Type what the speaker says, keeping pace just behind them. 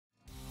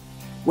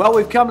Well,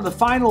 we've come to the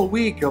final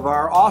week of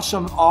our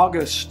awesome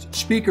August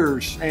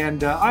speakers,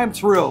 and I'm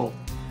thrilled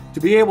to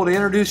be able to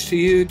introduce to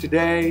you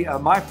today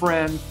my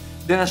friend,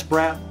 Dennis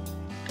Bratton.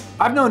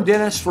 I've known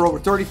Dennis for over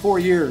 34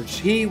 years.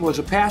 He was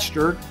a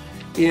pastor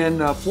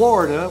in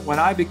Florida when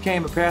I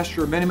became a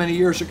pastor many, many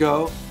years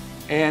ago,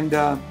 and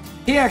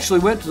he actually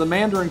went to the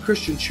Mandarin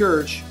Christian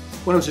Church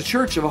when it was a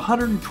church of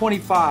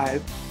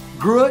 125,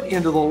 grew it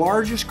into the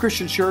largest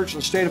Christian church in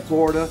the state of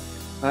Florida,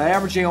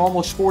 averaging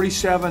almost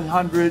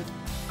 4,700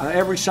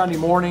 every Sunday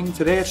morning.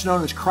 Today it's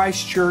known as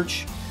Christ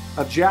Church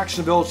of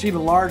Jacksonville. It's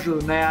even larger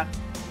than that.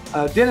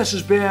 Dennis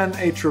has been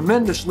a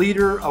tremendous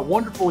leader, a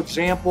wonderful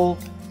example.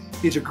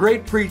 He's a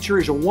great preacher.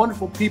 He's a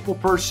wonderful people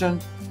person.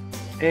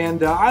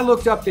 And I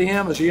looked up to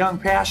him as a young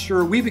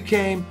pastor. We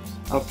became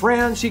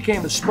friends. He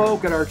came and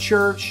spoke at our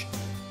church.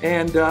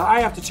 And I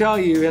have to tell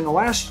you, in the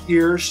last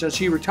years since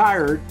he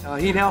retired,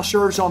 he now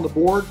serves on the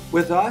board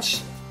with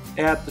us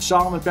at the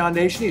Solomon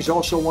Foundation. He's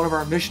also one of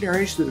our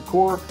missionaries through the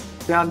Core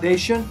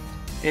Foundation.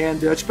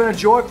 And it's been a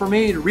joy for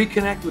me to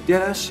reconnect with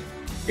Dennis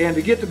and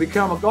to get to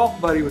become a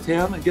golf buddy with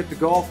him and get to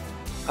golf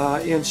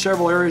in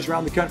several areas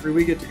around the country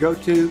we get to go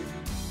to.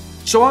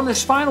 So on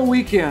this final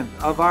weekend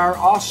of our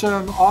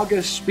awesome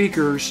August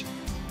speakers,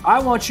 I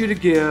want you to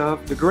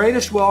give the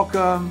greatest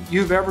welcome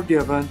you've ever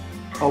given,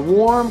 a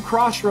warm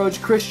Crossroads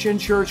Christian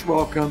Church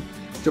welcome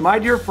to my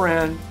dear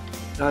friend,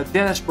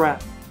 Dennis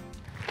Bratton.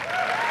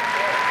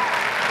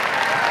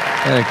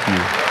 Thank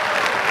you.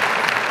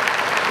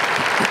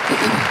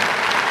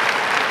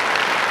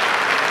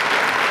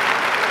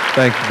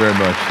 Thank you very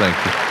much. Thank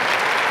you.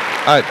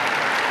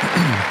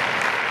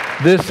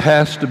 This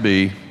has to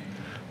be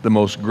the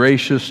most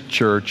gracious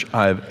church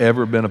I've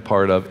ever been a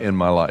part of in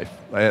my life.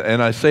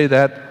 And I say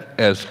that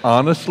as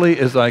honestly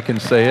as I can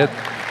say it.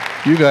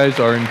 You guys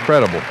are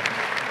incredible.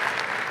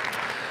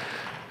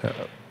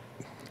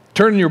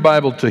 Turn your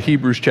Bible to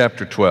Hebrews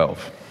chapter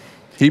 12.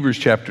 Hebrews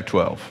chapter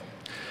 12.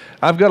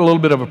 I've got a little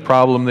bit of a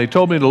problem. They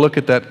told me to look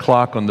at that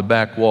clock on the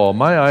back wall.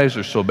 My eyes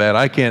are so bad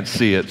I can't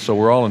see it, so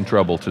we're all in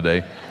trouble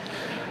today.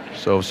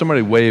 So if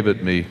somebody wave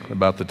at me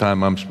about the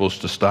time I'm supposed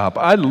to stop.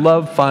 I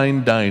love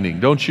fine dining,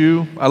 don't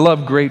you? I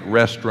love great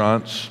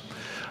restaurants.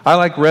 I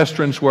like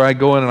restaurants where I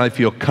go in and I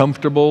feel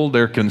comfortable.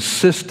 They're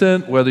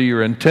consistent, whether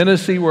you're in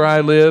Tennessee where I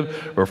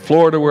live, or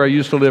Florida where I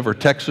used to live, or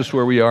Texas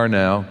where we are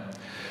now.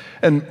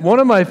 And one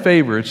of my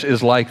favorites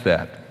is like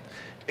that.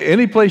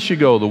 Any place you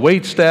go, the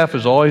wait staff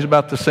is always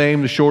about the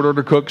same. The short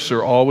order cooks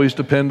are always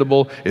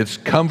dependable. It's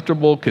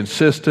comfortable,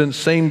 consistent,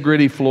 same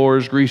gritty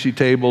floors, greasy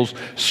tables,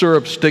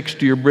 syrup sticks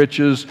to your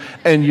britches,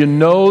 and you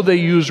know they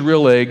use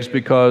real eggs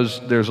because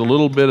there's a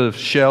little bit of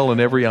shell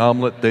in every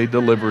omelet they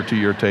deliver to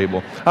your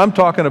table. I'm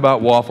talking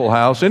about Waffle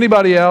House.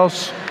 Anybody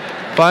else?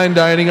 Fine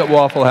dining at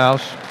Waffle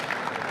House.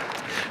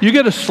 You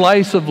get a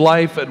slice of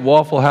life at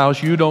Waffle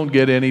House you don't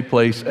get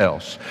anyplace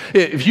else.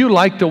 If you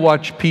like to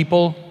watch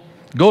people,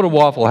 go to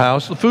Waffle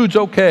House. The food's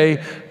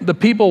okay. The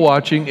people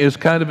watching is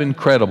kind of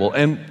incredible.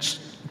 And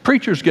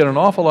preachers get an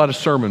awful lot of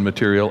sermon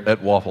material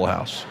at Waffle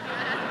House.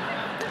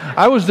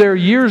 I was there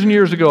years and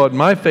years ago at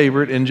my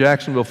favorite in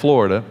Jacksonville,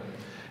 Florida,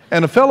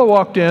 and a fellow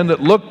walked in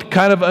that looked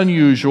kind of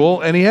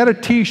unusual, and he had a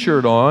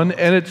T-shirt on,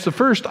 and it's the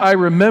first I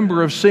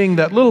remember of seeing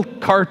that little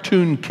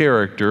cartoon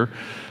character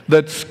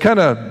that's kind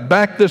of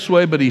back this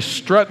way, but he's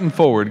strutting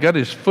forward, got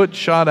his foot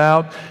shot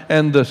out,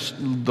 and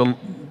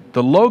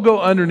the logo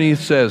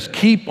underneath says,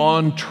 "Keep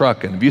on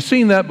trucking." Have you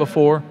seen that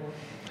before?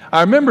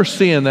 I remember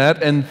seeing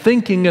that and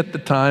thinking at the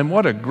time,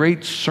 what a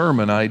great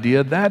sermon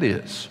idea that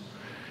is.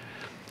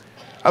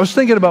 I was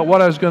thinking about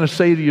what I was going to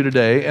say to you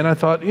today, and I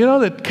thought, you know,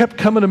 that kept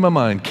coming to my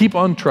mind, keep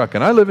on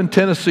trucking. I live in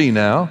Tennessee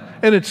now,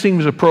 and it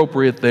seems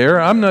appropriate there.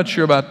 I'm not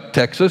sure about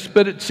Texas,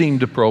 but it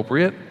seemed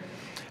appropriate.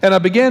 And I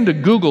began to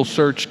Google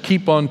search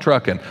keep on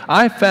trucking.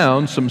 I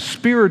found some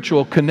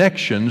spiritual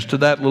connections to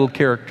that little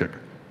character.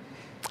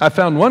 I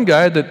found one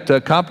guy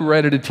that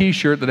copyrighted a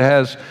T-shirt that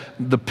has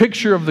the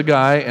picture of the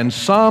guy and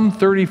Psalm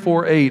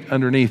 34:8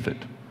 underneath it.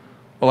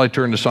 Well, I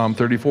turned to Psalm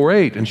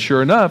 34:8, and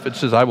sure enough, it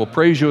says, "I will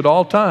praise you at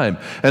all time."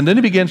 And then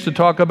he begins to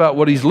talk about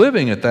what he's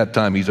living at that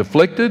time. He's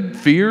afflicted,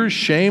 fears,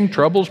 shame,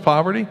 troubles,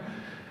 poverty.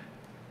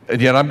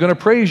 And yet I'm going to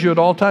praise you at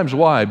all times.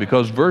 Why?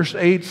 Because verse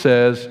 8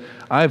 says,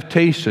 "I've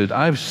tasted,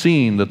 I've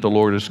seen that the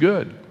Lord is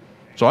good."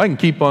 So I can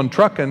keep on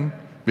trucking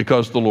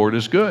because the Lord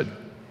is good.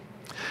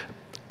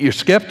 You're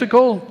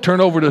skeptical?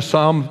 Turn over to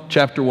Psalm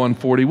chapter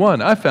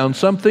 141. I found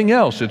something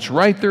else. It's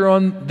right there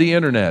on the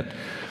internet.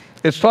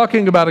 It's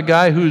talking about a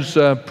guy who's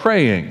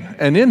praying.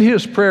 And in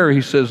his prayer,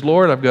 he says,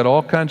 "Lord, I've got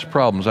all kinds of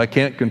problems. I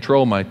can't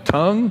control my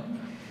tongue.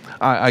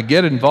 I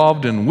get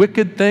involved in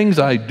wicked things.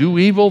 I do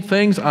evil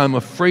things. I'm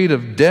afraid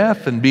of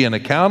death and being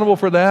accountable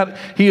for that."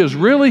 He is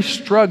really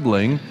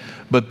struggling.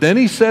 But then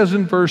he says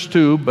in verse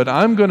 2, "But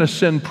I'm going to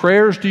send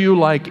prayers to you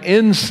like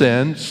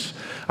incense.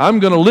 I'm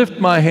going to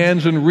lift my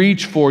hands and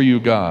reach for you,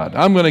 God.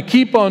 I'm going to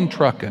keep on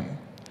trucking."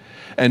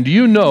 And do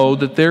you know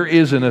that there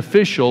is an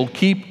official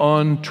keep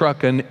on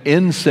trucking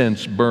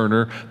incense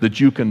burner that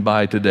you can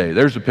buy today?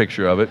 There's a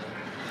picture of it.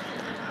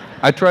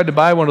 I tried to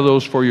buy one of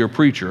those for your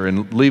preacher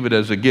and leave it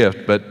as a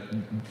gift, but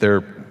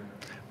they're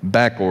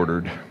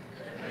back-ordered.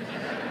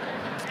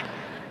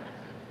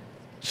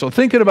 So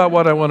thinking about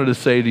what I wanted to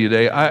say to you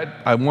today,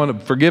 I want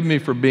to, forgive me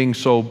for being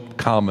so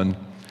common,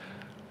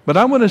 but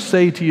I want to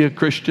say to you,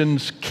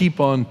 Christians, keep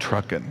on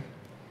trucking.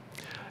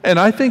 And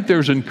I think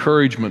there's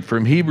encouragement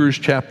from Hebrews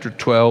chapter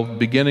 12,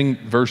 beginning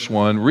verse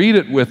 1. Read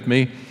it with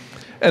me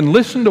and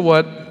listen to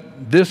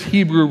what this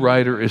Hebrew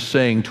writer is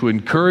saying to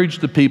encourage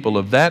the people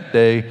of that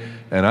day,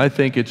 and I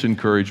think it's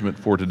encouragement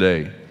for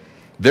today.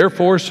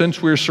 Therefore,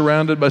 since we're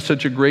surrounded by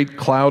such a great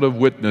cloud of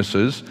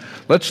witnesses,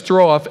 let's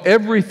throw off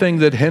everything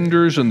that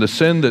hinders and the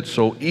sin that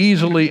so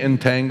easily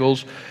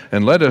entangles,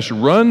 and let us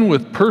run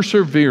with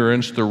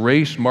perseverance the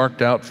race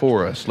marked out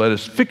for us. Let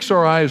us fix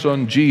our eyes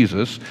on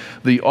Jesus,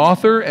 the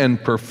author and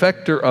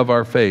perfecter of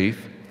our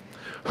faith,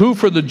 who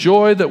for the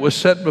joy that was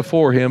set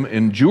before him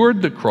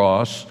endured the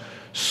cross,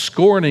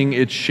 scorning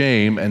its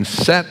shame, and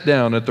sat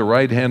down at the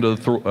right hand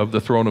of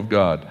the throne of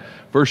God.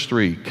 Verse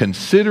 3,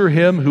 consider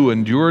him who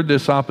endured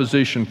this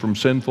opposition from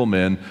sinful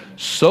men,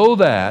 so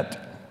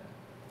that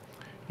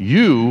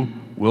you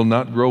will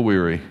not grow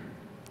weary,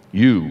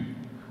 you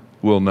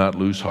will not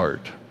lose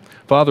heart.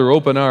 Father,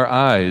 open our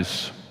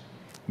eyes.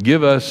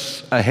 Give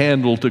us a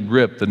handle to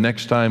grip the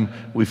next time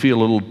we feel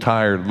a little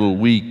tired, a little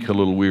weak, a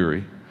little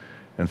weary.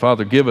 And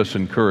Father, give us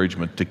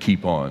encouragement to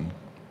keep on.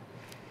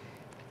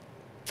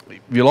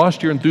 Have you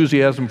lost your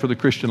enthusiasm for the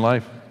Christian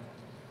life?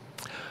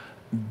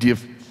 Do you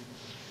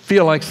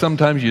feel like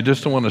sometimes you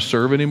just don't want to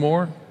serve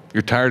anymore?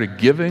 You're tired of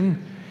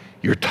giving?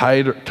 You're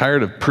tired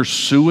of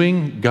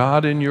pursuing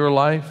God in your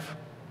life?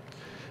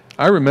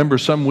 I remember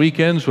some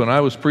weekends when I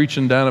was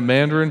preaching down at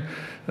Mandarin,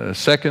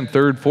 second,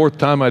 third, fourth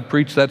time I'd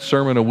preach that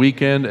sermon a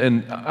weekend,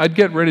 and I'd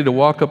get ready to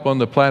walk up on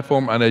the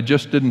platform, and I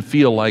just didn't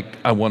feel like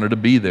I wanted to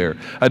be there.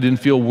 I didn't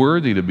feel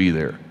worthy to be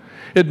there.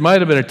 It might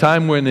have been a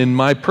time when in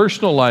my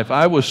personal life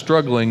I was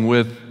struggling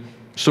with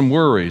some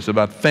worries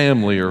about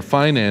family or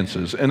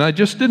finances, and I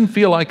just didn't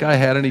feel like I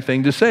had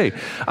anything to say.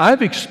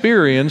 I've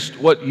experienced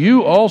what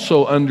you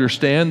also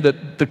understand,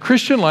 that the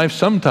Christian life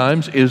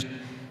sometimes is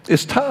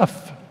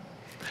tough.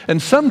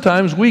 And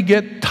sometimes we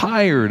get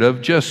tired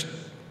of just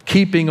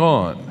keeping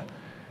on.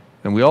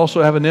 And we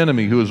also have an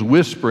enemy who is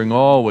whispering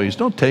always,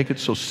 don't take it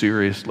so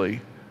seriously.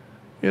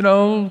 You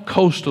know,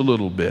 coast a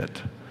little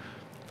bit.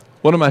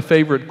 One of my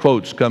favorite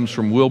quotes comes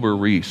from Wilbur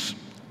Reese.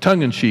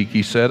 Tongue-in-cheek,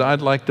 he said,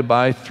 I'd like to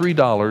buy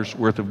 $3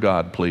 worth of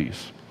God,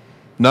 please.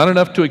 Not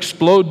enough to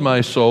explode my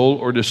soul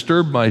or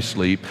disturb my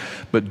sleep,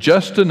 but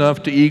just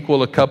enough to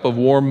equal a cup of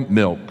warm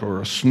milk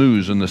or a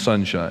snooze in the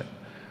sunshine.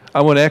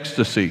 I want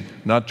ecstasy,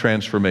 not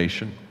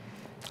transformation.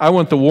 I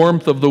want the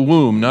warmth of the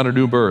womb, not a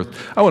new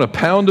birth. I want a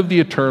pound of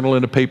the eternal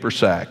in a paper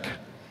sack.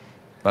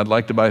 I'd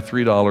like to buy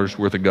 $3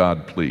 worth of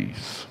God,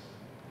 please.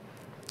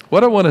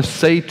 What I want to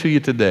say to you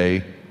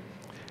today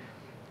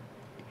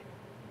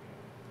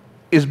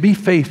is be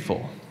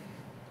faithful,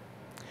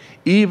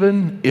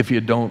 even if you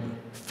don't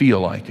feel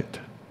like it.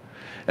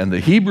 And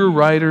the Hebrew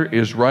writer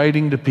is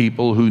writing to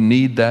people who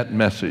need that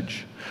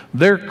message.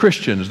 They're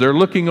Christians. They're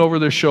looking over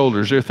their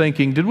shoulders. They're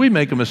thinking, did we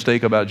make a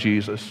mistake about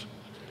Jesus?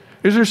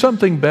 Is there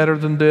something better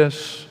than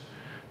this?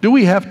 Do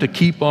we have to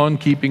keep on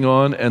keeping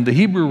on? And the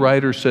Hebrew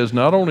writer says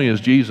not only is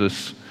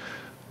Jesus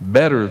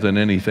better than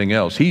anything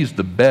else, he's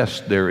the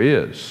best there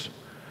is.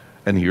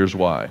 And here's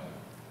why.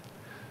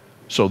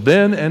 So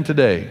then and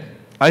today,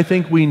 I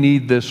think we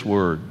need this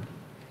word.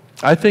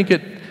 I think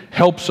it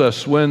helps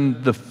us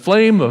when the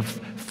flame of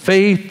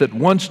faith that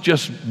once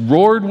just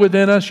roared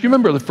within us, you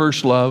remember the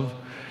first love?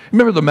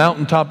 Remember the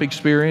mountaintop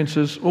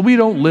experiences? Well, we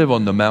don't live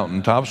on the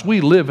mountaintops. We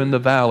live in the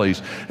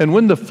valleys. And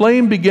when the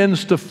flame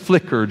begins to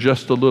flicker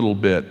just a little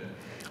bit,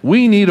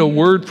 we need a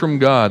word from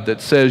God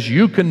that says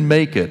you can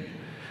make it.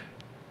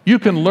 You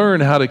can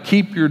learn how to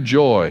keep your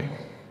joy.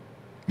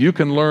 You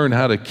can learn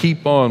how to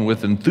keep on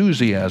with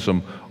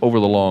enthusiasm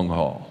over the long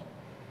haul.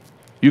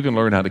 You can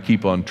learn how to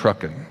keep on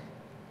trucking.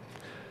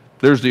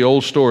 There's the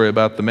old story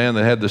about the man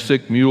that had the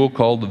sick mule,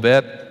 called the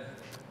vet.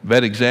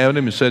 Vet examined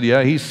him and said,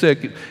 yeah, he's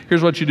sick.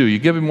 Here's what you do. You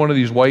give him one of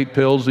these white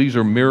pills. These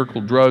are miracle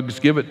drugs.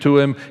 Give it to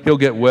him. He'll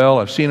get well.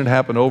 I've seen it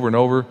happen over and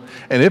over.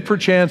 And if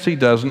perchance he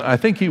doesn't, I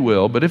think he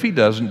will, but if he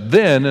doesn't,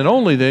 then and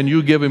only then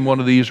you give him one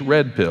of these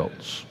red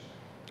pills.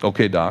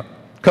 Okay, doc.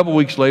 A couple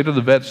weeks later,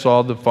 the vet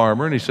saw the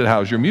farmer and he said,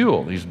 how's your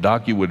mule? He said,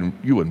 doc, you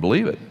wouldn't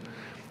believe it.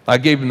 I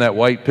gave him that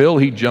white pill.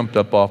 He jumped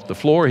up off the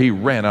floor. He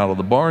ran out of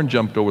the barn,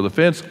 jumped over the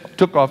fence,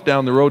 took off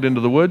down the road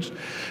into the woods.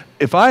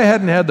 If I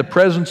hadn't had the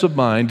presence of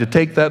mind to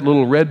take that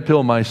little red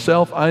pill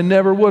myself, I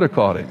never would have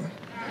caught him.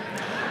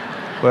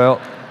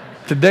 Well,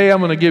 today I'm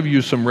going to give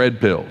you some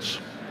red pills.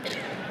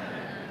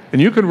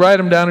 And you can write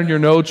them down in your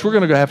notes. We're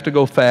going to have to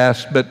go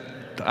fast, but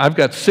I've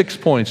got 6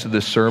 points to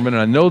this sermon,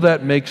 and I know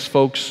that makes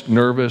folks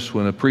nervous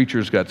when a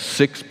preacher's got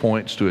 6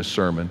 points to his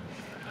sermon.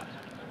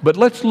 But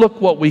let's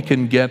look what we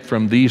can get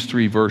from these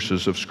 3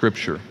 verses of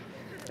Scripture.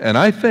 And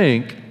I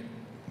think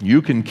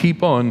you can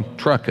keep on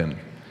trucking,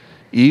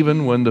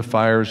 even when the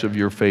fires of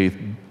your faith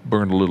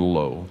burn a little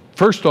low.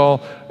 First of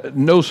all,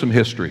 know some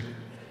history.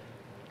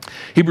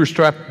 Hebrews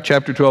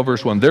chapter 12,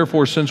 verse 1.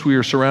 Therefore, since we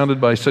are surrounded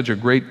by such a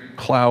great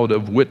cloud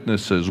of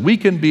witnesses, we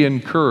can be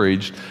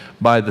encouraged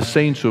by the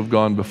saints who have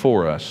gone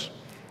before us.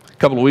 A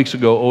couple of weeks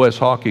ago, O.S.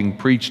 Hawking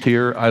preached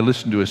here. I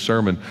listened to his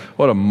sermon.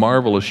 What a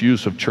marvelous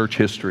use of church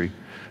history.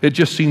 It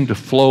just seemed to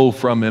flow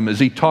from him as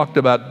he talked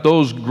about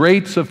those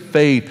greats of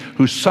faith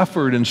who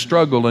suffered and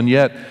struggled and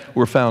yet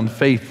were found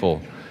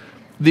faithful.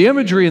 The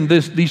imagery in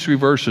these three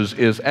verses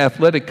is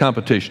athletic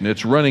competition.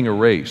 It's running a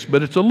race,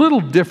 but it's a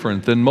little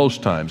different than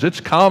most times.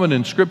 It's common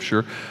in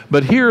Scripture,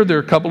 but here there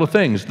are a couple of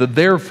things. The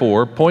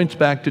therefore points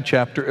back to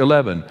chapter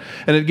 11,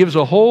 and it gives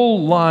a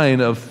whole line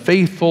of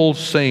faithful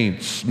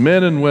saints,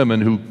 men and women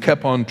who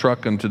kept on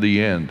trucking to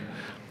the end.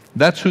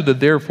 That's who the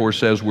therefore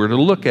says we're to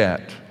look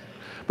at.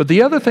 But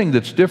the other thing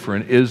that's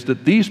different is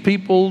that these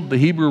people, the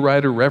Hebrew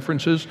writer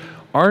references,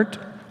 aren't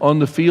on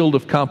the field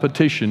of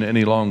competition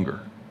any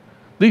longer.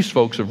 These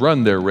folks have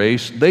run their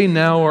race. They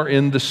now are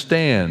in the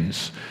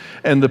stands.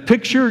 And the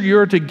picture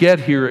you're to get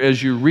here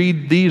as you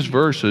read these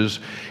verses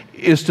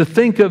is to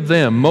think of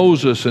them,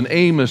 Moses and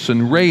Amos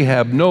and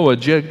Rahab, Noah,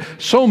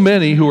 so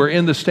many who are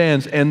in the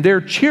stands, and they're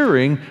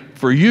cheering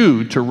for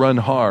you to run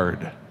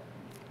hard.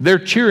 They're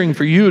cheering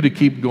for you to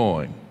keep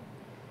going.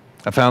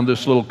 I found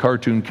this little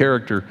cartoon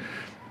character.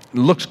 It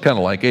looks kind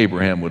of like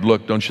Abraham would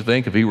look, don't you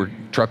think, if he were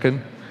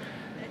trucking?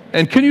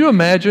 And can you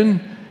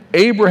imagine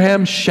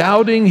Abraham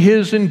shouting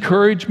his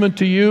encouragement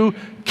to you?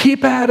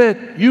 Keep at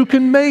it. You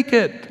can make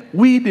it.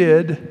 We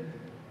did.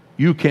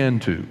 You can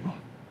too.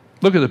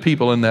 Look at the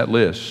people in that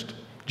list.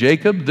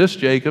 Jacob, this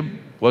Jacob,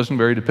 wasn't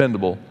very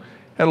dependable.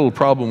 Had a little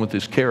problem with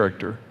his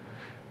character.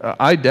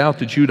 I doubt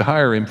that you'd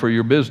hire him for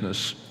your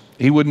business.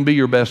 He wouldn't be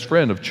your best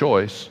friend of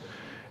choice.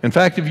 In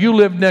fact, if you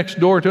lived next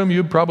door to him,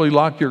 you'd probably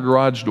lock your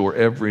garage door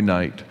every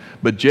night.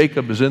 But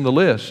Jacob is in the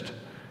list.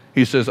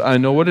 He says, I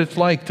know what it's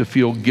like to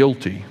feel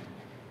guilty,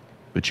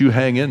 but you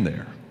hang in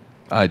there.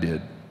 I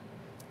did.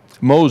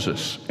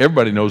 Moses,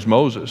 everybody knows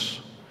Moses.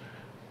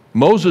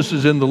 Moses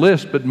is in the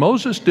list, but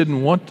Moses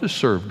didn't want to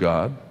serve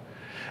God.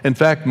 In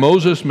fact,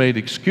 Moses made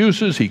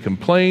excuses. He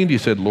complained. He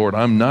said, Lord,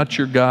 I'm not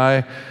your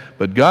guy.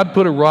 But God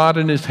put a rod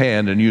in his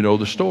hand, and you know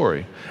the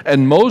story.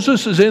 And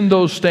Moses is in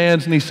those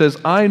stands, and he says,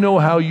 I know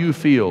how you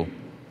feel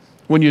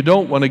when you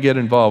don't want to get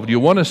involved. You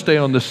want to stay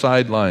on the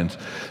sidelines.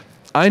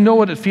 I know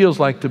what it feels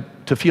like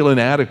to feel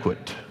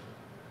inadequate.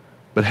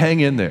 But hang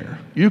in there.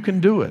 You can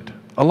do it.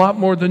 A lot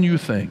more than you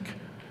think.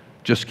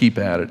 Just keep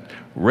at it.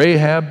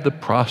 Rahab the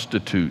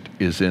prostitute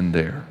is in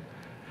there.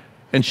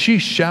 And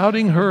she's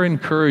shouting her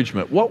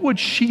encouragement. What would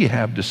she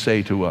have to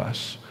say to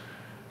us?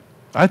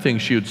 I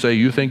think she would say,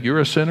 you think you're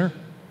a sinner?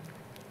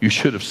 You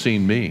should have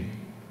seen me.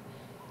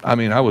 I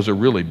mean, I was a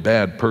really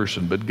bad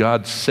person, but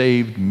God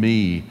saved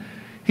me.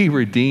 He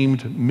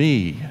redeemed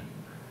me.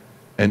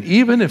 And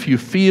even if you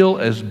feel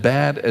as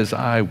bad as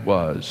I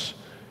was,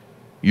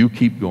 you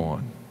keep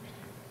going.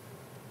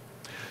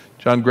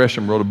 John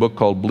Gresham wrote a book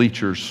called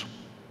Bleachers.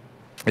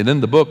 And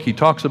in the book, he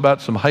talks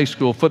about some high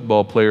school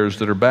football players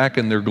that are back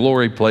in their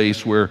glory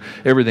place where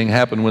everything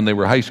happened when they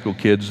were high school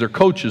kids. Their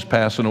coach is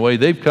passing away.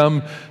 They've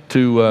come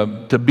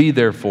to be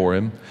there for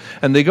him.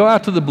 And they go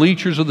out to the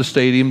bleachers of the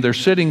stadium. They're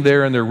sitting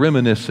there and they're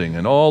reminiscing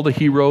and all the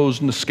heroes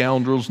and the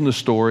scoundrels and the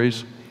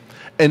stories.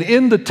 And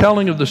in the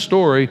telling of the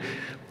story,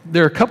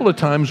 there are a couple of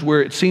times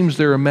where it seems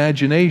their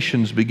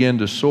imaginations begin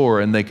to soar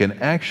and they can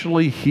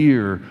actually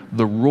hear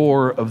the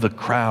roar of the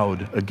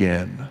crowd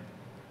again.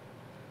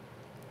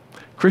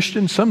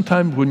 Christians,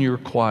 sometimes when you're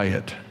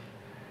quiet,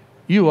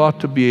 you ought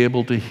to be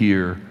able to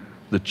hear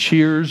the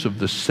cheers of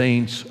the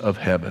saints of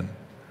heaven.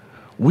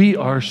 We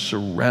are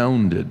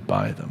surrounded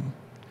by them.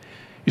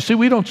 You see,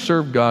 we don't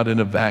serve God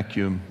in a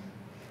vacuum.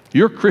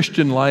 Your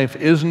Christian life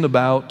isn't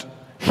about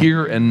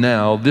here and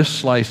now, this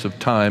slice of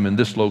time and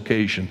this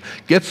location.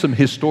 Get some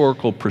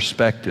historical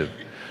perspective.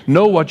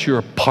 Know what you're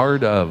a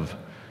part of.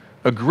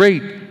 A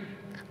great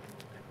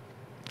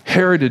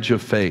heritage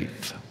of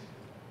faith.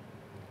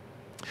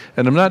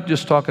 And I'm not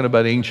just talking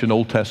about ancient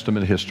Old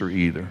Testament history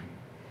either. You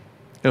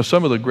know,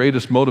 some of the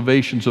greatest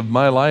motivations of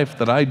my life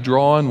that I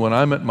draw on when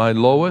I'm at my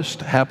lowest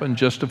happened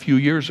just a few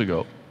years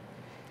ago.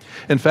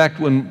 In fact,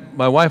 when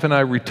my wife and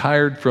I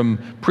retired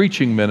from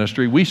preaching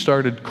ministry, we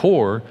started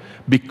CORE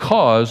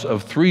because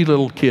of 3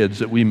 little kids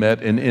that we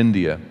met in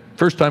India.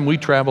 First time we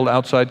traveled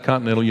outside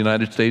continental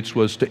United States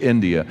was to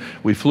India.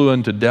 We flew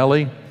into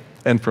Delhi.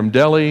 And from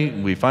Delhi,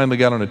 we finally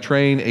got on a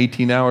train,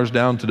 18 hours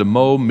down to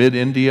Demo,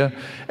 mid-India,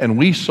 and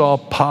we saw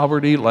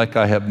poverty like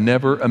I have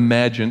never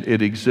imagined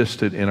it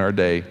existed in our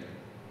day.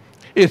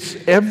 It's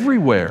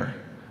everywhere.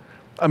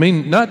 I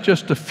mean, not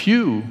just a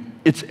few,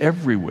 it's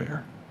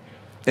everywhere.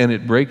 And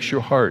it breaks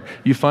your heart.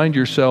 You find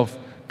yourself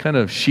kind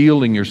of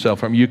shielding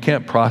yourself from it. You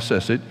can't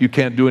process it. You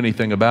can't do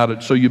anything about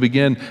it. So you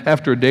begin,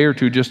 after a day or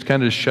two, just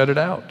kind of shut it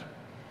out.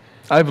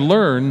 I've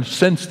learned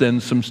since then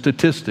some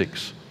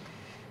statistics.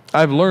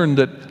 I've learned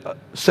that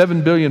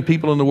 7 billion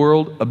people in the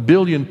world, 1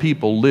 billion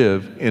people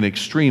live in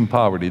extreme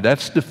poverty.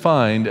 That's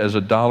defined as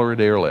 $1 a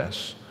day or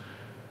less.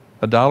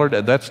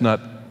 $1, that's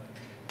not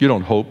You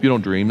don't hope, you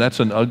don't dream. That's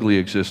an ugly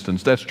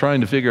existence. That's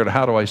trying to figure out,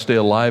 how do I stay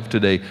alive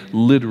today,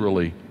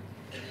 literally.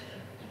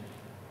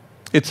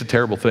 It's a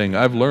terrible thing.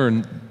 I've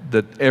learned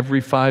that every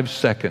 5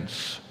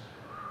 seconds,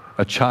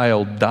 a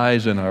child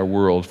dies in our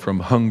world from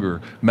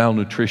hunger,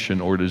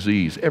 malnutrition, or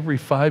disease. Every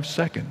 5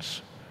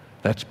 seconds.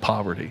 That's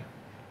poverty.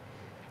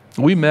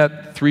 We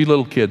met 3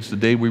 little kids the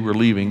day we were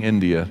leaving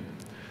India.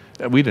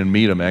 We didn't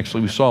meet them,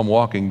 actually. We saw them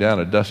walking down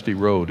a dusty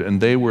road, and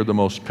they were the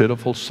most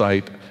pitiful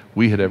sight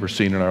we had ever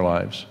seen in our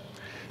lives.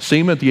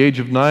 Seema, at the age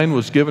of 9,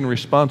 was given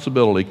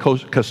responsibility,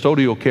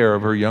 custodial care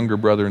of her younger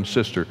brother and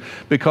sister,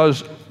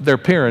 because their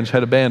parents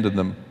had abandoned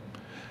them.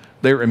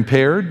 They're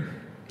impaired,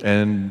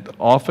 and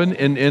often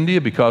in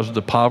India, because of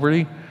the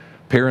poverty,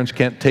 parents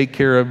can't take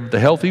care of the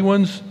healthy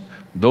ones.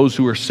 Those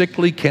who are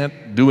sickly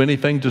can't do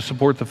anything to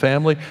support the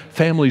family.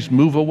 Families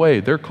move away.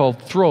 They're called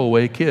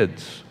throwaway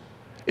kids.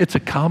 It's a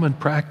common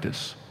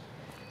practice.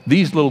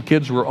 These little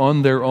kids were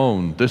on their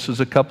own. This is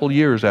a couple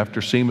years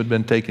after Seema had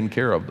been taking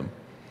care of them.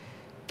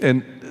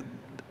 And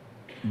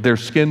their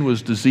skin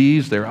was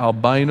diseased, they're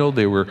albino,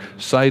 they were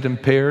sight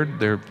impaired,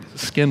 their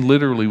skin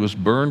literally was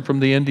burned from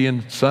the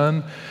Indian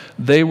sun.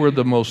 They were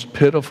the most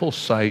pitiful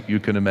sight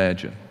you can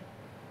imagine.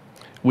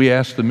 We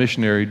asked the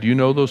missionary, do you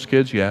know those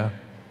kids? Yeah.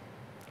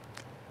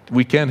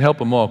 We can't help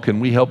them all. Can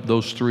we help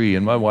those 3?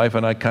 And my wife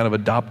and I kind of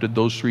adopted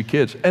those 3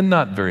 kids, and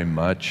not very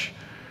much.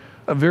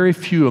 A very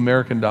few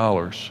American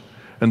dollars.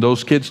 And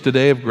those kids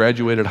today have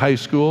graduated high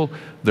school.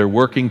 They're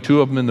working, 2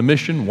 of them in the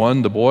mission.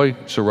 One, the boy,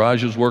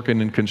 Suraj, is working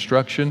in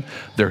construction.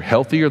 They're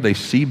healthier, they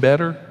see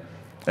better.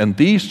 And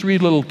these 3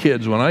 little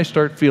kids, when I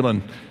start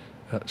feeling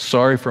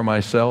sorry for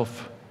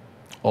myself,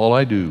 all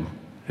I do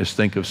is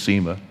think of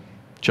Seema,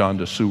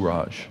 Chanda,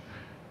 Suraj,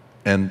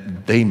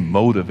 and they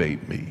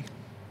motivate me.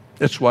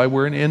 That's why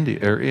we're in India,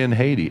 or in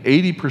Haiti.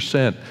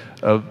 80%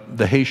 of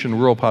the Haitian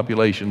rural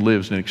population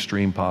lives in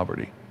extreme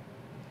poverty.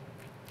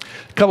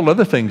 A couple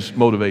other things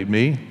motivate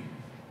me.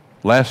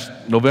 Last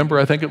November,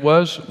 I think it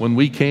was, when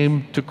we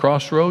came to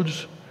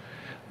Crossroads,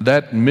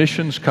 that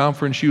missions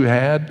conference you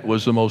had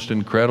was the most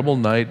incredible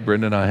night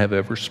Brenda and I have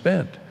ever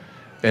spent.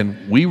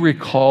 And we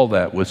recall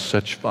that with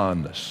such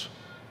fondness.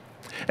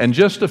 And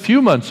just a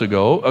few months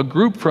ago, a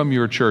group from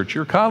your church,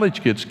 your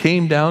college kids,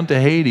 came down to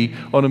Haiti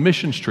on a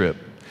missions trip.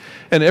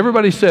 And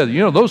everybody said, you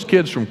know, those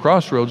kids from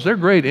Crossroads, they're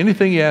great.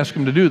 Anything you ask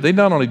them to do, they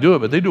not only do it,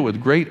 but they do it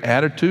with great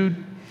attitude.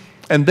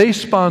 And they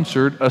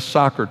sponsored a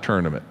soccer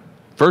tournament,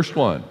 first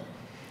one.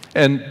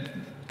 And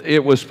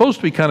it was supposed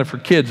to be kind of for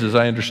kids, as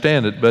I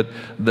understand it, but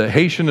the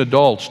Haitian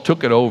adults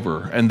took it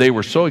over, and they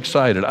were so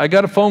excited. I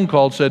got a phone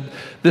call that said,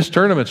 this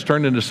tournament's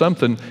turned into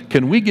something.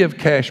 Can we give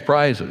cash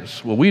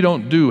prizes? Well, we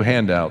don't do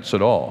handouts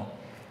at all.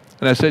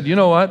 And I said, you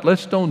know what?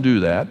 Let's don't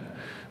do that.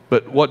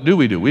 But what do?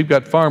 We've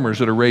got farmers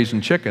that are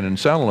raising chicken and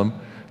selling them.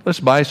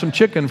 Let's buy some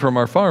chicken from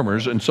our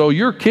farmers. And so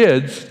your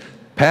kids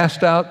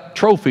passed out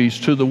trophies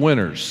to the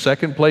winners.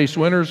 Second place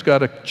winners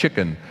got a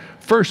chicken.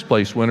 First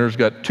place winners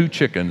got 2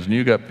 chickens, and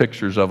you got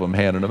pictures of them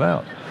handing them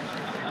out.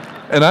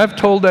 And I've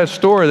told that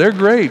story. They're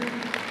great.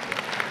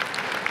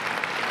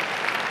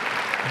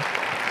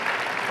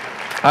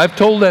 I've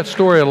told that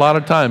story a lot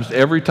of times.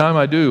 Every time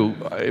I do,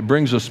 it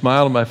brings a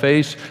smile on my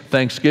face,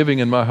 thanksgiving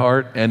in my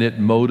heart, and it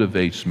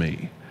motivates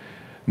me.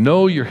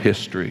 Know your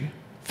history.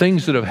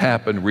 Things that have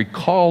happened,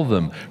 recall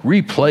them,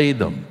 replay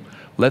them.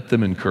 Let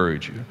them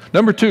encourage you.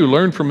 Number 2,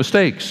 learn from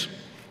mistakes.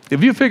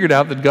 If you figured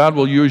out that God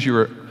will use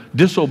your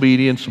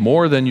disobedience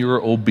more than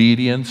your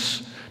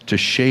obedience to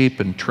shape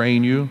and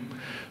train you,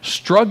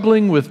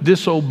 struggling with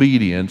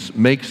disobedience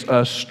makes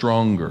us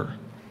stronger.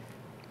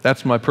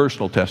 That's my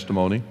personal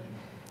testimony.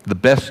 The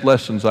best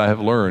lessons I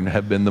have learned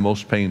have been the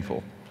most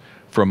painful,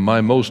 from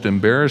my most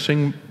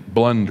embarrassing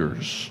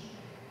blunders.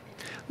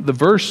 The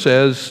verse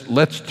says,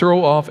 let's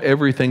throw off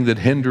everything that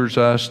hinders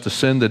us, the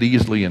sin that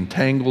easily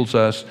entangles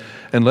us,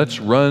 and let's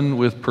run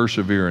with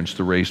perseverance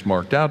the race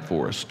marked out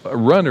for us. A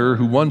runner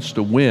who wants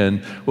to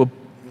win will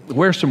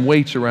wear some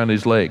weights around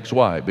his legs.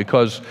 Why?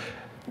 Because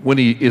when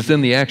he is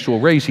in the actual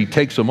race, he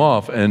takes them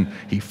off and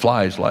he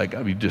flies like,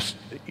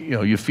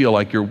 you feel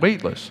like you're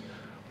weightless.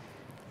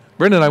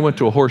 Brenda and I went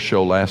to a horse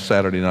show last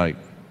Saturday night.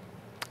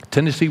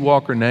 Tennessee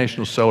Walker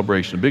National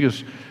Celebration, the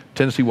biggest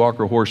Tennessee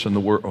Walker horse in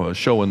the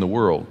show in the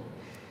world.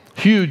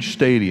 Huge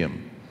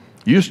stadium.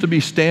 Used to be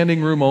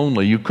standing room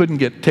only. You couldn't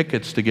get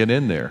tickets to get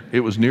in there.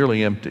 It was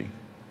nearly empty.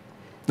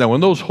 Now,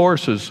 when those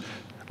horses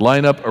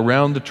line up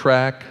around the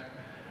track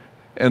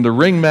and the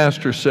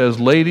ringmaster says,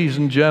 ladies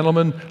and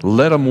gentlemen,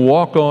 let them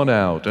walk on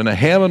out, and a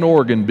Hammond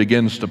organ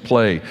begins to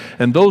play,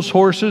 and those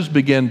horses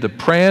begin to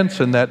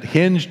prance in that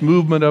hinged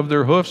movement of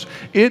their hoofs,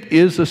 it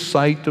is a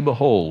sight to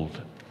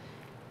behold.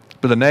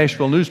 But the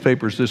Nashville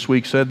newspapers this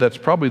week said that's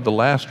probably the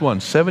last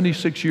one,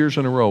 76 years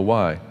in a row.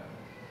 Why?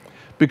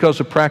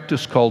 Because a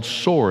practice called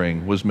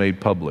soaring was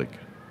made public.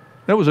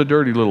 That was a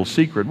dirty little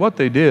secret. What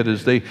they did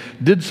is they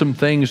did some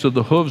things to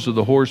the hooves of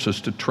the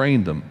horses to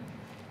train them.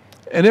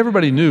 And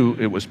everybody knew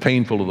it was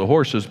painful to the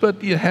horses,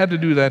 but you had to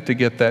do that to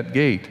get that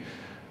gait.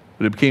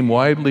 But it became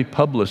widely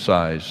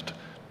publicized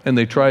and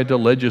they tried to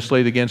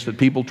legislate against it.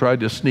 People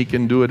tried to sneak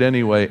and do it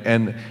anyway.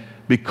 And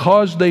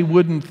because they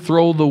wouldn't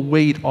throw the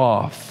weight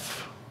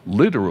off,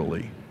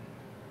 literally,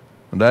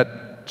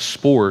 that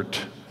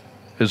sport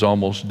is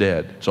almost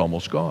dead. It's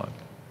almost gone.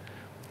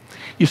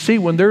 You see,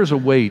 when there's a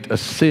weight, a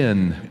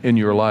sin in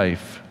your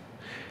life,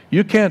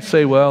 you can't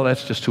say, well,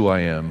 that's just who I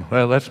am.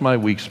 Well, that's my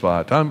weak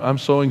spot. I'm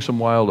sowing some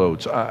wild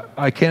oats.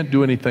 I can't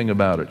do anything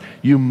about it.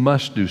 You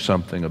must do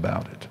something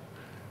about it.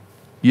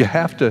 You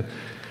have to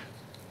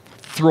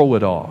throw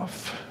it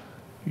off.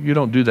 You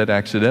don't do that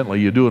accidentally.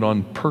 You do it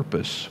on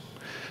purpose.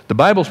 The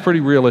Bible's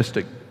pretty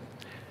realistic.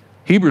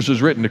 Hebrews is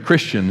written to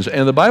Christians,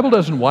 and the Bible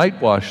doesn't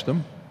whitewash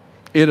them.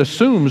 It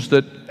assumes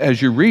that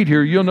as you read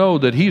here, you'll know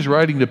that he's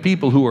writing to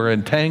people who are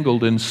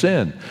entangled in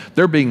sin.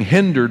 They're being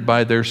hindered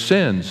by their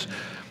sins,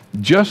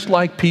 just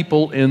like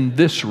people in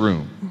this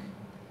room.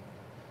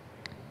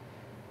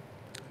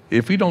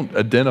 If we don't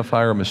identify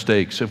our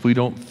mistakes, if we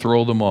don't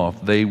throw them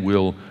off, they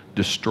will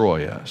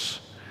destroy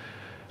us.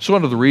 It's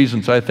one of the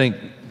reasons I think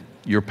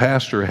your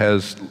pastor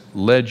has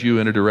led you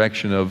in a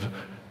direction of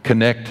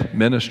connect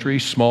ministry,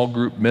 small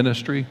group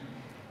ministry.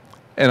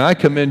 And I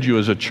commend you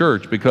as a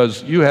church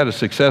because you had a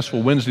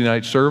successful Wednesday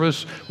night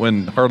service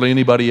when hardly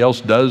anybody else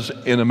does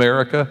in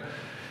America.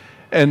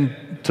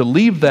 And to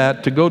leave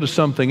that to go to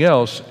something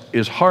else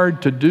is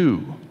hard to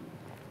do.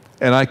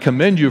 And I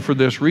commend you for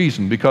this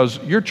reason,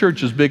 because your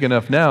church is big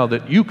enough now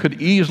that you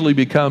could easily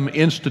become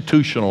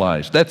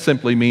institutionalized. That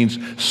simply means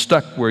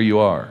stuck where you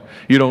are.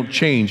 You don't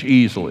change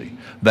easily.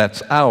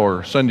 That's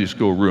our Sunday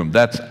school room.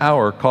 That's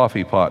our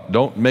coffee pot.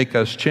 Don't make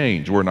us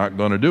change. We're not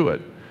going to do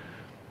it.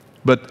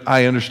 But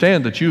I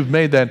understand that you've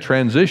made that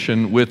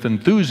transition with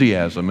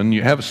enthusiasm, and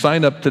you have a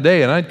sign up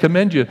today, and I'd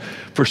commend you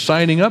for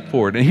signing up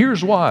for it. And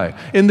here's why.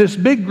 In this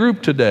big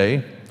group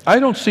today, I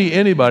don't see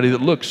anybody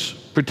that looks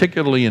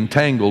particularly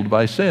entangled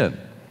by sin.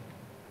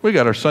 We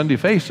got our Sunday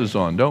faces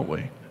on, don't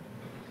we?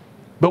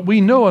 But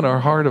we know in our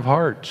heart of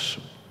hearts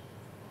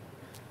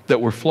that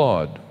we're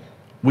flawed.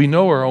 We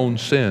know our own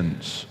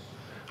sins.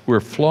 We're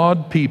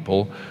flawed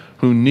people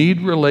who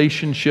need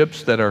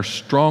relationships that are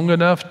strong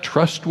enough,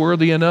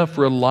 trustworthy enough,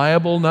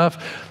 reliable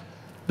enough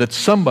that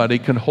somebody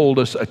can hold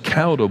us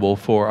accountable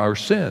for our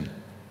sin.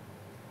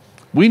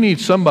 We need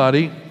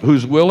somebody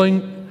who's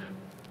willing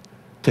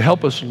to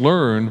help us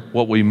learn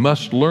what we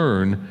must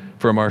learn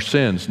from our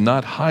sins,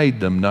 not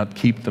hide them, not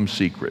keep them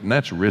secret, and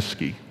that's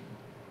risky.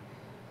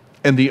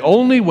 And the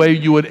only way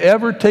you would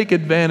ever take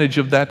advantage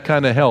of that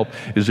kind of help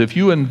is if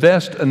you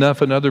invest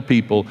enough in other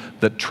people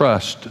that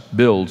trust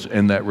builds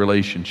in that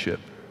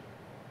relationship.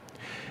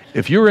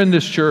 If you're in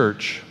this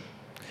church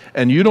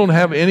and you don't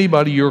have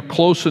anybody you're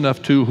close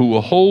enough to who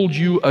will hold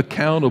you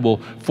accountable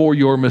for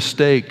your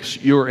mistakes,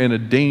 you're in a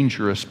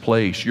dangerous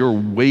place. You're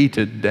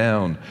weighted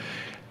down,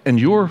 and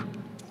your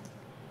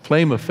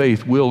flame of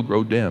faith will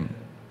grow dim.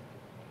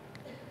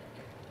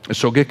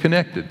 So get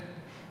connected.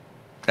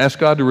 Ask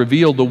God to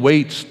reveal the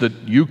weights that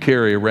you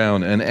carry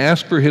around, and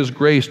ask for His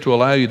grace to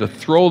allow you to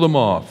throw them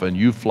off and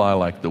you fly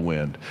like the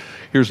wind.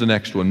 Here's the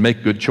next one.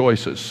 Make good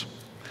choices.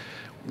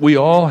 We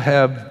all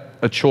have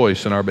a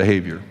choice in our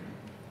behavior.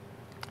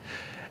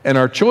 And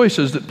our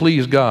choices that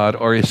please God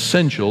are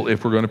essential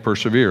if we're going to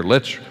persevere.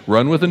 Let's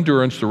run with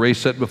endurance the race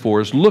set before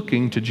us,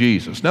 looking to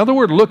Jesus. Now, the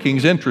word looking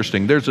is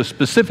interesting. There's a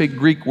specific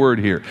Greek word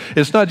here.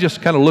 It's not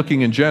just kind of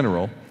looking in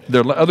general.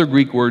 There are other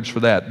Greek words for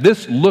that.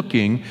 This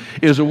looking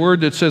is a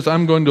word that says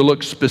I'm going to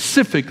look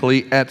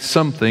specifically at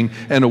something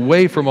and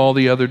away from all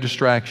the other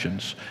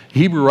distractions. The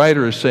Hebrew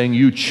writer is saying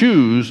you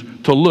choose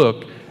to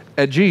look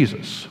at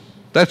Jesus.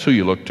 That's who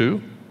you look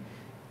to.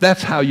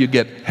 That's how you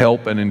get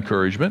help and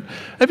encouragement.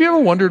 Have you ever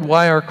wondered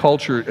why our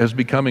culture is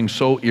becoming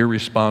so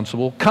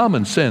irresponsible?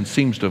 Common sense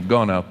seems to have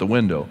gone out the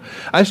window.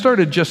 I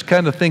started just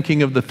kind of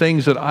thinking of the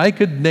things that I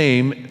could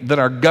name that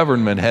our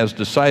government has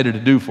decided to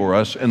do for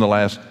us in the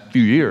last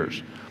few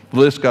years. The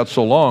list got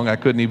so long I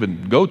couldn't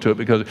even go to it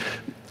because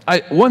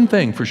one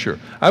thing for sure.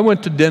 I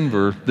went to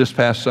Denver this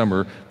past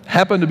summer.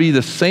 Happened to be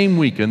the same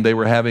weekend they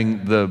were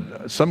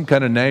having some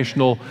kind of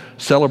national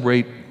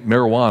celebrate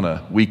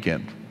marijuana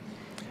weekend.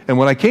 And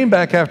when I came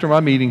back after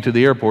my meeting to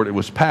the airport, it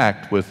was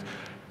packed with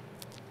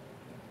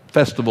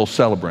festival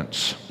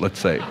celebrants, let's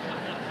say.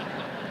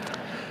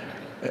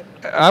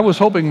 I was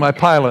hoping my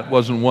pilot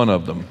wasn't one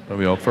of them,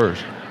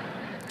 first.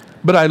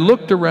 But I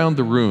looked around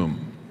the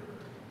room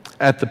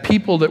at the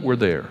people that were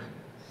there,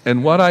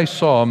 and what I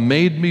saw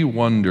made me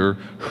wonder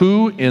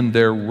who in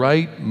their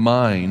right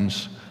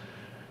minds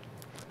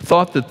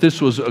thought that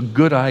this was a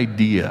good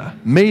idea,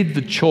 made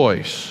the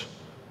choice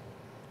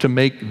to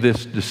make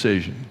this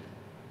decision.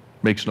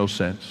 Makes no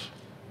sense.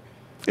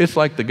 It's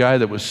like the guy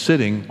that was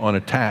sitting on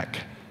a tack,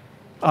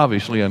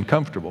 obviously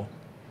uncomfortable.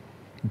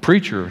 The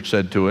preacher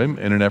said to him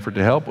in an effort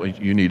to help,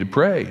 you need to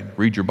pray,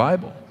 read your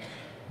Bible.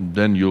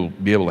 Then you'll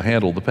be able to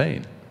handle the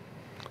pain.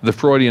 The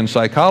Freudian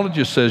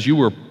psychologist says you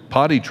were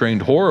potty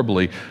trained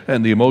horribly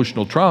and the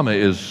emotional trauma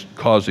is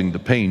causing the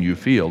pain you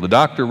feel. The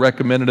doctor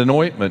recommended an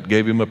ointment,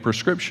 gave him a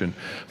prescription.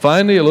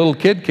 Finally, a little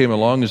kid came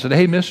along and said,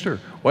 hey,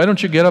 mister, why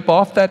don't you get up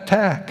off that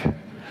tack?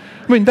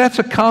 I mean, that's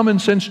a common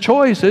sense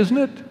choice, isn't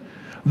it?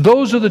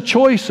 Those are the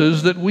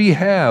choices that we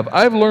have.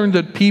 I've learned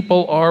that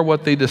people are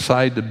what they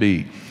decide to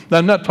be. Now,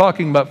 I'm not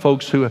talking about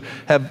folks who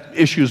have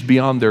issues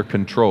beyond their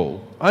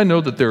control. I know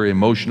that there are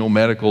emotional,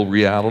 medical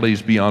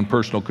realities beyond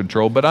personal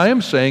control, but I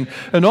am saying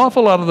an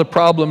awful lot of the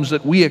problems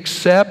that we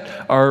accept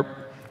are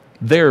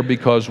there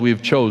because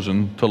we've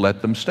chosen to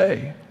let them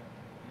stay.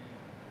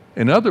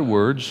 In other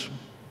words,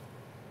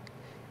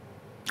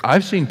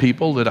 I've seen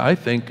people that I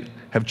think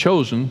have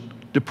chosen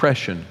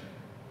depression.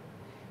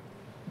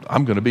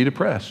 I'm going to be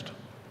depressed.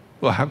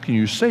 Well, how can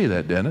you say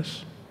that,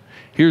 Dennis?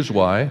 Here's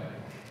why.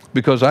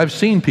 Because I've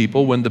seen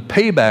people when the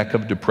payback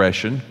of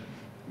depression,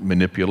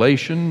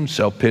 manipulation,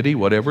 self-pity,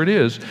 whatever it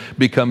is,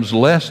 becomes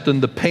less than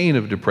the pain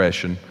of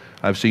depression,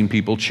 I've seen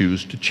people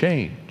choose to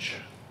change.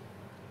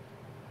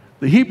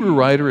 The Hebrew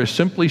writer is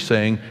simply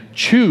saying,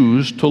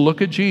 choose to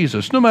look at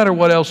Jesus. No matter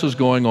what else is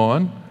going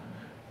on,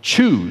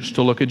 choose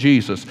to look at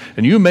Jesus.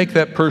 And you make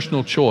that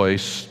personal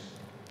choice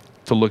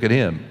to look at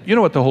Him. You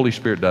know what the Holy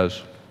Spirit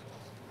does?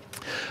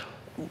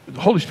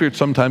 The Holy Spirit's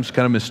sometimes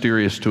kind of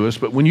mysterious to us,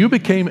 but when you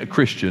became a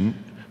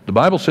Christian, the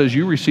Bible says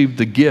you received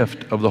the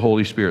gift of the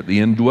Holy Spirit, the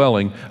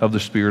indwelling of the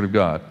Spirit of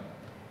God.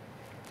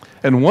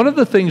 And one of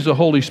the things the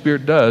Holy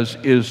Spirit does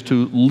is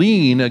to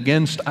lean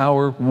against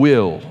our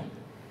will,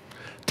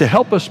 to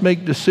help us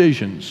make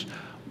decisions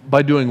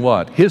by doing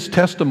what? His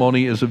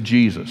testimony is of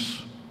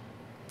Jesus.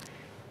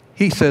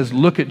 He says,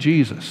 look at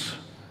Jesus.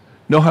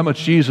 Know how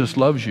much Jesus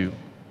loves you.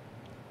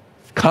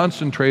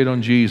 Concentrate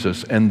on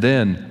Jesus and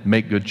then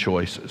make good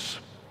choices.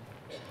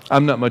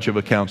 I'm not much of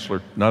a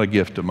counselor, not a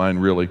gift of mine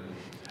really.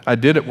 I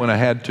did it when I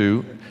had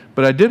to,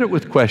 but I did it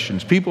with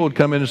questions. People would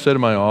come in and sit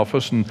in my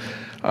office, and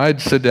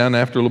I'd sit down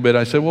after a little bit.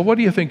 I said, well, what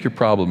do you think your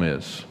problem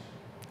is?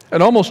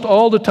 And almost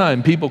all the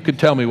time, people could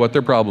tell me what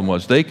their problem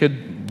was. They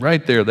could,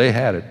 right there, they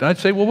had it. And I'd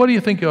say, well, what do you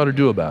think you ought to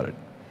do about it?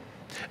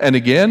 And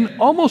again,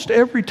 almost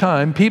every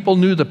time, people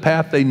knew the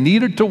path they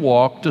needed to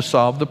walk to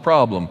solve the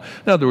problem.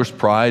 Now, there was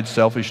pride,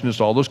 selfishness,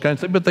 all those kinds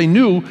of things, but they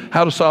knew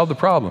how to solve the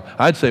problem.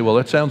 I'd say, well,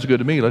 that sounds good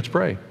to me. Let's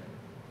pray.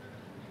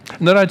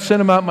 And then I'd send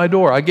them out my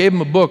door. I gave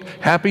them a book,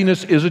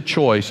 Happiness is a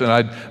Choice, and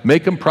I'd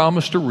make them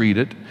promise to read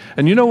it.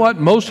 And you know what?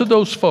 Most of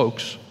those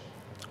folks,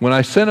 when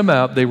I sent them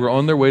out, they were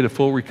on their way to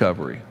full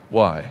recovery.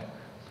 Why?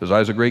 Because I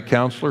was a great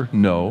counselor?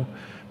 No.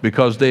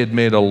 Because they had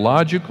made a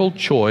logical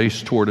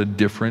choice toward a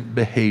different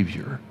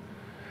behavior.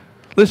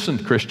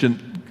 Listen,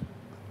 Christian,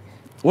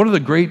 one of the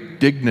great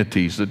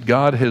dignities that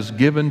God has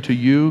given to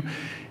you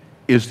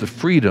is the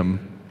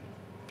freedom,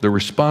 the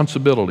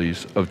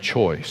responsibilities of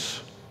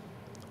choice.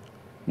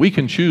 We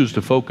can choose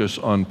to focus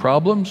on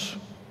problems,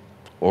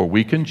 or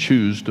we can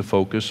choose to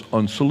focus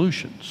on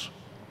solutions.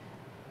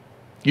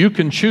 You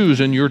can choose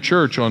in your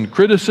church on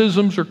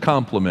criticisms or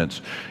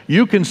compliments.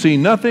 You can see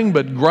nothing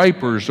but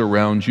gripers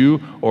around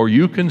you, or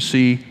you can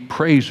see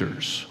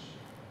praisers.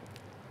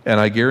 And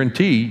I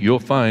guarantee you'll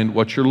find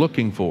what you're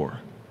looking for.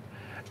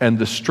 And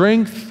the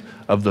strength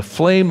of the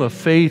flame of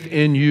faith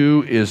in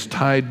you is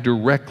tied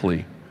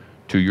directly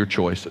to your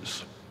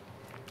choices.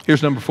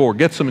 Here's number 4,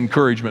 get some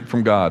encouragement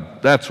from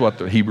God. That's what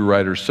the Hebrew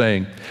writer is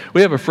saying.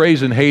 We have a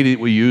phrase in Haiti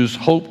that we use,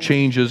 hope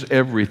changes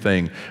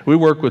everything. We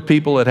work with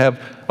people that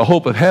have a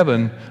hope of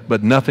heaven,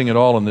 but nothing at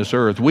all on this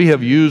earth. We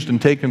have used and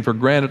taken for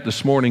granted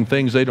this morning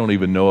things they don't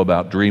even know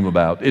about, dream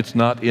about. It's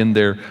not in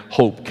their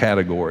hope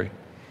category.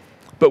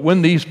 But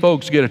when these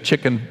folks get a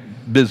chicken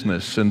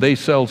business and they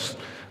sell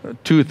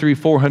 200, 300,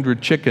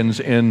 400 chickens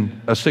in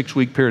a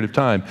 6-week period of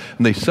time,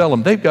 and they sell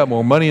them, they've got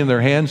more money in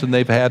their hands than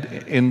they've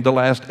had in the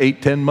last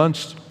 8, 10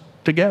 months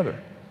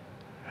together.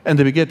 And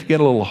they get to get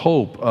a little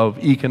hope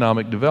of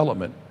economic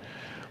development.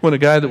 When a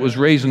guy that was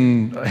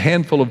raising a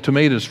handful of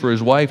tomatoes for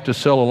his wife to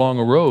sell along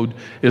a road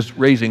is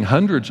raising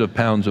hundreds of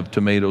pounds of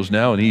tomatoes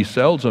now, and he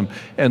sells them,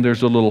 and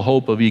there's a little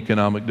hope of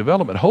economic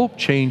development. Hope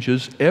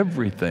changes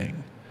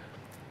everything.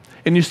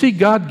 And you see,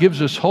 God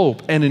gives us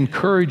hope and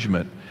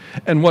encouragement.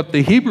 And what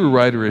the Hebrew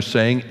writer is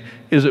saying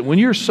is that when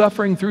you're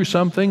suffering through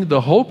something, the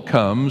hope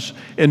comes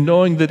in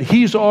knowing that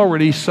He's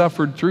already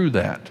suffered through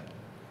that.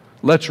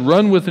 Let's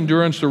run with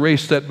endurance the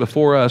race set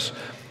before us.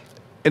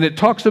 And it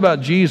talks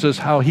about Jesus,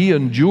 how He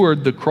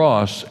endured the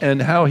cross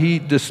and how He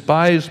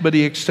despised, but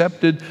He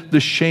accepted the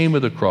shame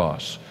of the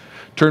cross.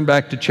 Turn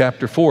back to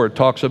chapter 4. It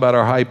talks about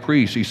our high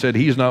priest. He said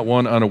He's not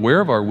one unaware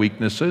of our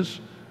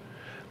weaknesses,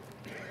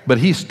 but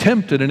He's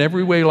tempted in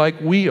every way like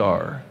we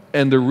are.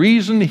 And the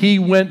reason He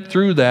went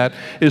through that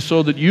is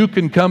so that you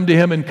can come to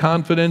Him in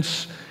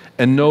confidence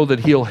and know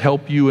that He'll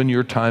help you in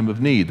your time of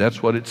need.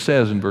 That's what it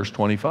says in verse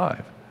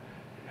 25.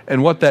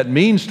 And what that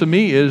means to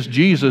me is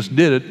Jesus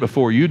did it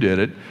before you did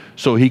it,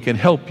 so He can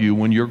help you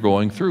when you're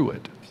going through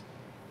it.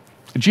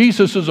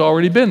 Jesus has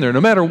already been there. No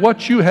matter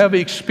what you have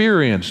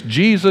experienced,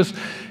 Jesus,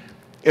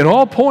 at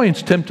all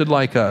points tempted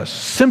like us,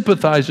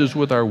 sympathizes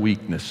with our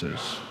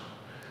weaknesses.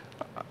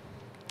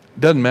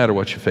 Doesn't matter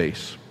what you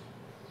face.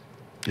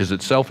 Is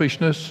it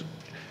selfishness?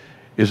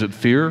 Is it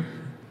fear?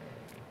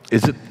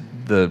 Is it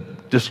the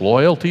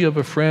disloyalty of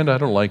a friend? I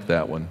don't like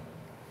that one.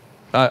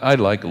 I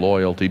like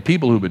loyalty.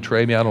 People who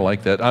betray me, I don't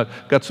like that. I've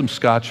got some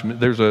Scotch.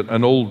 There's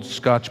an old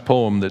Scotch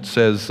poem that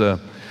says,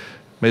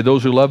 may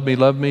those who love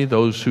me,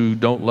 those who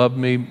don't love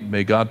me,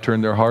 may God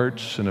turn their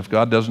hearts. And if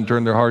God doesn't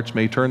turn their hearts,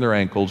 may He turn their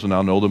ankles, and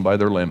I'll know them by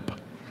their limp.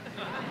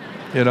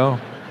 You know,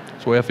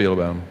 that's the way I feel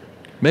about them.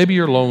 Maybe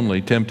you're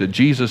lonely, tempted.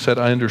 Jesus said,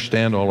 I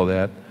understand all of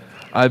that.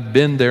 I've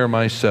been there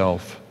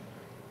myself.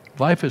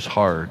 Life is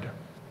hard.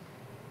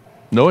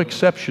 No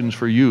exceptions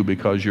for you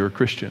because you're a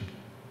Christian.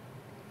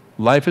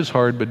 Life is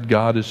hard, but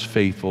God is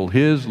faithful.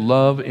 His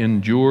love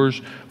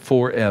endures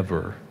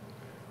forever,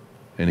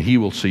 and He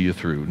will see you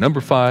through.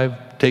 Number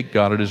 5, take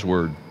God at His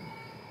word.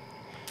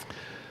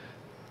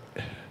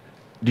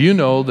 Do you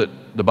know that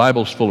the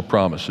Bible's full of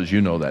promises?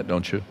 You know that,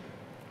 don't you?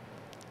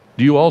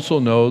 Do you also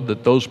know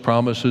that those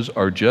promises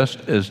are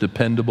just as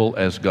dependable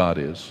as God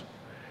is?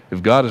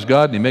 If God is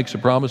God and He makes a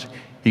promise,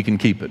 He can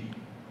keep it,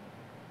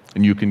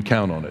 and you can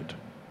count on it.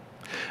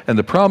 And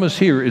the promise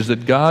here is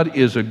that God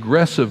is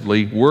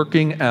aggressively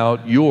working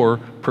out your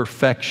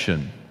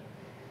perfection.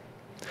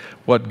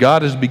 What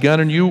God has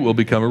begun in you will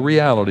become a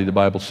reality, the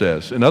Bible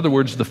says. In other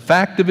words, the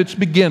fact of its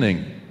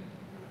beginning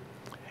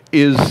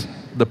is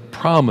the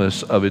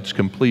promise of its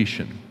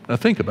completion. Now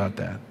think about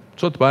that.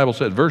 That's what the Bible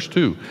said. Verse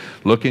 2,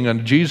 looking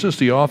unto Jesus,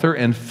 the author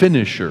and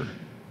finisher,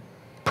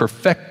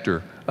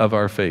 perfecter of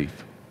our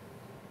faith.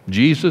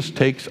 Jesus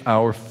takes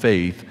our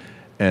faith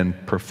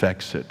and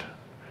perfects it.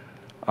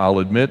 I'll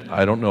admit,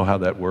 I don't know how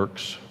that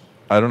works.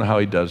 I don't know how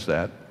He does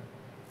that.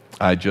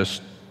 I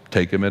just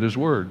take Him at His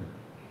word.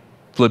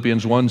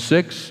 Philippians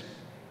 1:6,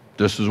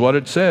 this is what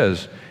it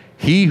says.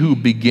 He who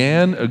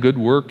began a good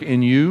work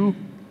in you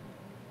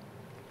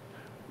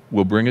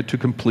will bring it to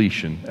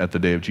completion at the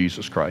day of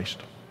Jesus Christ.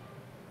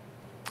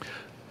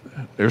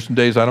 There's some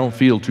days I don't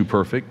feel too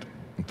perfect.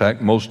 In fact,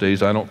 most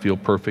days I don't feel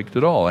perfect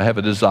at all. I have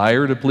a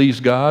desire to please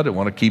God. I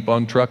want to keep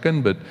on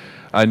trucking, but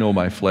I know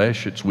my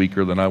flesh, it's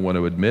weaker than I want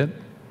to admit.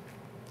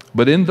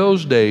 But in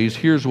those days,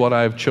 here's what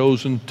I've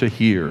chosen to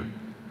hear.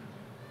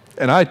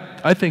 And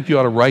I think you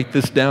ought to write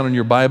this down in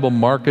your Bible,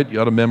 mark it,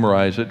 you ought to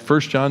memorize it. 1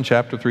 John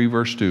chapter 3,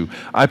 verse 2.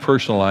 I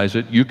personalize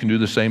it. You can do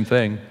the same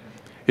thing.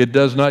 It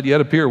does not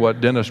yet appear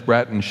what Dennis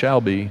Bratton shall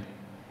be,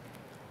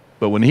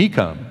 but when He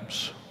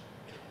comes,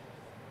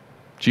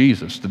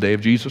 Jesus, the day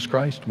of Jesus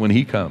Christ, when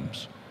He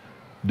comes,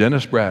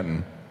 Dennis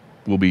Bratton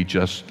will be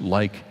just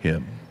like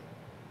Him.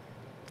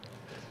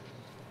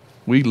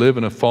 We live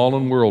in a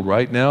fallen world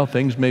right now.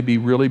 Things may be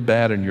really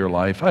bad in your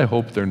life. I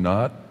hope they're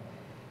not.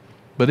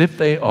 But if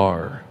they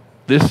are,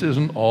 this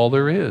isn't all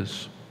there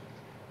is.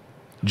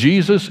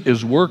 Jesus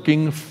is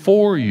working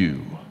for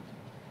you.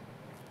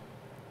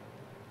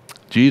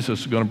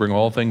 Jesus is going to bring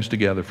all things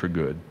together for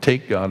good.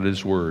 Take God at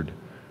His word.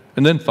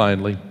 And then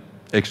finally,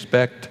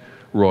 expect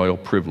royal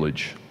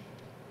privilege.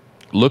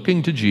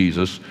 Looking to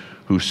Jesus,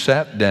 who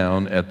sat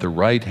down at the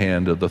right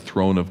hand of the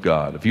throne of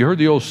God. Have you heard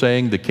the old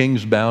saying, the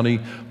king's bounty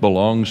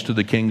belongs to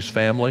the king's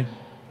family?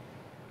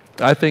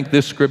 I think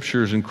this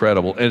scripture is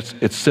incredible.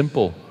 It's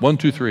simple. 1,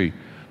 2, 3.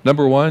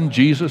 Number 1,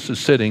 Jesus is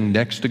sitting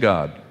next to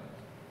God.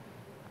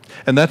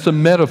 And that's a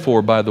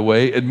metaphor, by the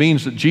way. It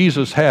means that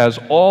Jesus has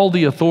all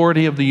the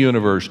authority of the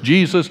universe.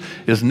 Jesus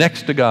is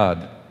next to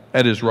God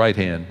at His right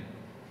hand.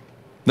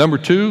 Number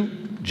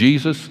 2,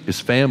 Jesus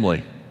is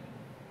family.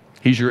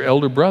 He's your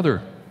elder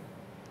brother.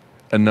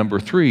 And number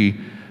 3,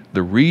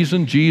 the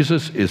reason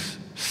Jesus is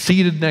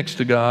seated next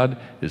to God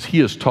is He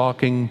is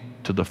talking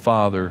to the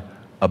Father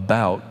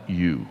about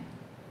you.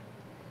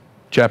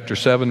 Chapter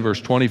 7,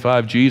 verse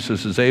 25,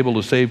 Jesus is able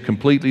to save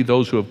completely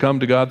those who have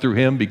come to God through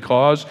Him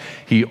because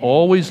He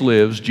always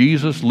lives,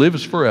 Jesus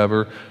lives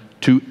forever,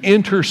 to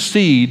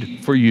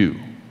intercede for you.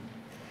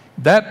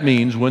 That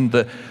means when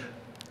the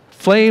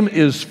flame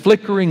is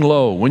flickering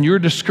low, when you're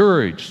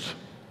discouraged,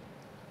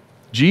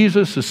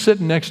 Jesus is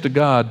sitting next to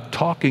God,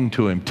 talking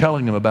to Him,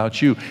 telling Him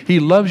about you.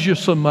 He loves you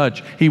so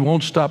much, He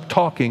won't stop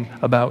talking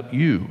about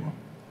you.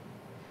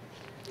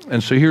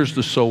 And so here's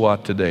the so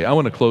what today. I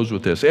want to close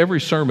with this. Every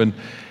sermon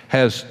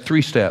has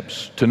 3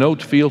 steps: to know,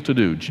 to feel, to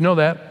do. Did you know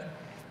that?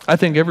 I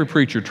think every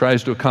preacher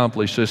tries to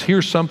accomplish this.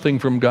 Here's something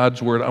from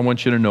God's Word I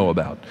want you to know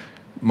about.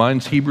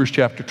 Mine's Hebrews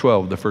chapter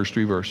 12, the first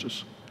 3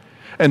 verses.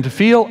 And to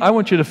feel, I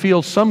want you to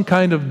feel some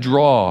kind of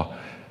draw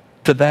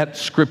to that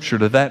scripture,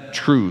 to that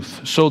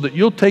truth, so that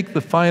you'll take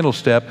the final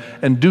step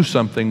and do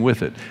something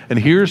with it. And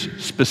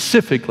here's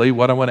specifically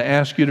what I want to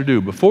ask you to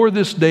do. Before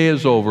this day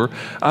is over,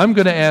 I'm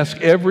going to ask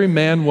every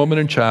man, woman,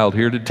 and child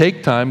here to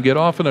take time, get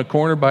off in a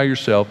corner by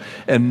yourself,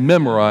 and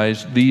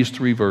memorize these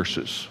 3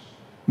 verses.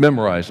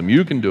 Memorize them.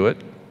 You can do it.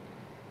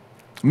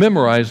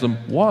 Memorize them.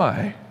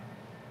 Why?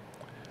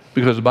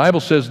 Because the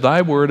Bible says,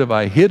 "Thy word have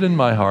I hid in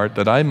my heart,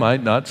 that I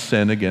might not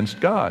sin against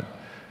God."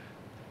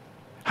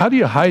 How do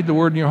you hide the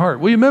word in your heart?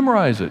 Well, you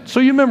memorize it.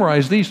 So you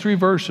memorize these 3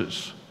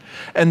 verses.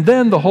 And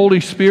then the Holy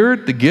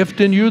Spirit, the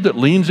gift in you that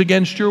leans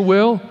against your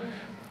will,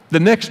 the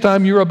next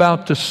time you're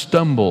about to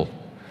stumble,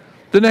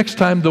 the next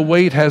time the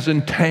weight has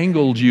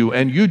entangled you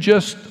and you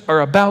just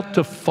are about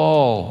to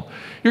fall,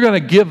 you're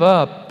going to give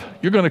up,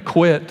 you're going to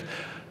quit,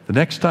 The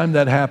next time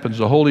that happens,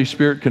 the Holy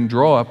Spirit can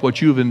draw up what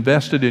you've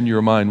invested in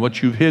your mind,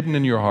 what you've hidden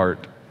in your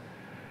heart.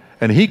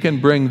 And He can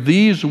bring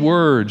these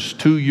words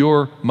to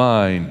your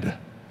mind.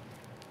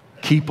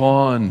 Keep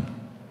on.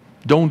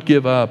 Don't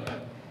give up.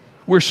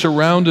 We're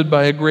surrounded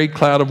by a great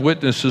cloud of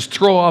witnesses.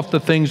 Throw off the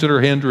things that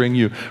are hindering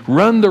you.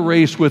 Run the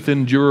race with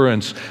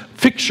endurance.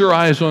 Fix your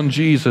eyes on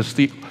Jesus,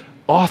 the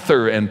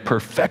author and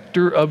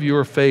perfecter of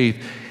your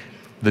faith.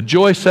 The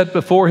joy set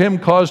before Him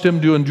caused Him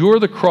to endure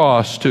the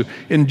cross, to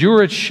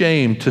endure its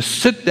shame, to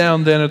sit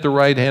down then at the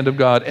right hand of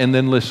God. And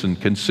then listen,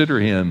 consider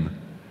Him.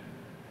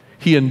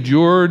 He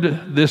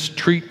endured this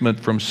treatment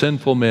from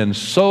sinful men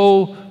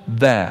so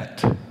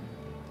that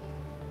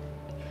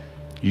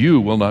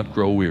you will not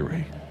grow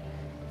weary.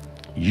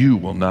 You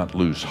will not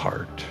lose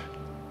heart.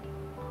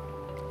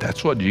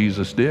 That's what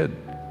Jesus did,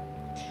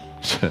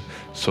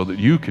 so that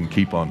you can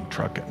keep on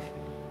trucking.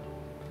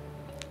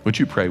 Would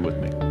you pray with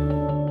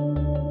me?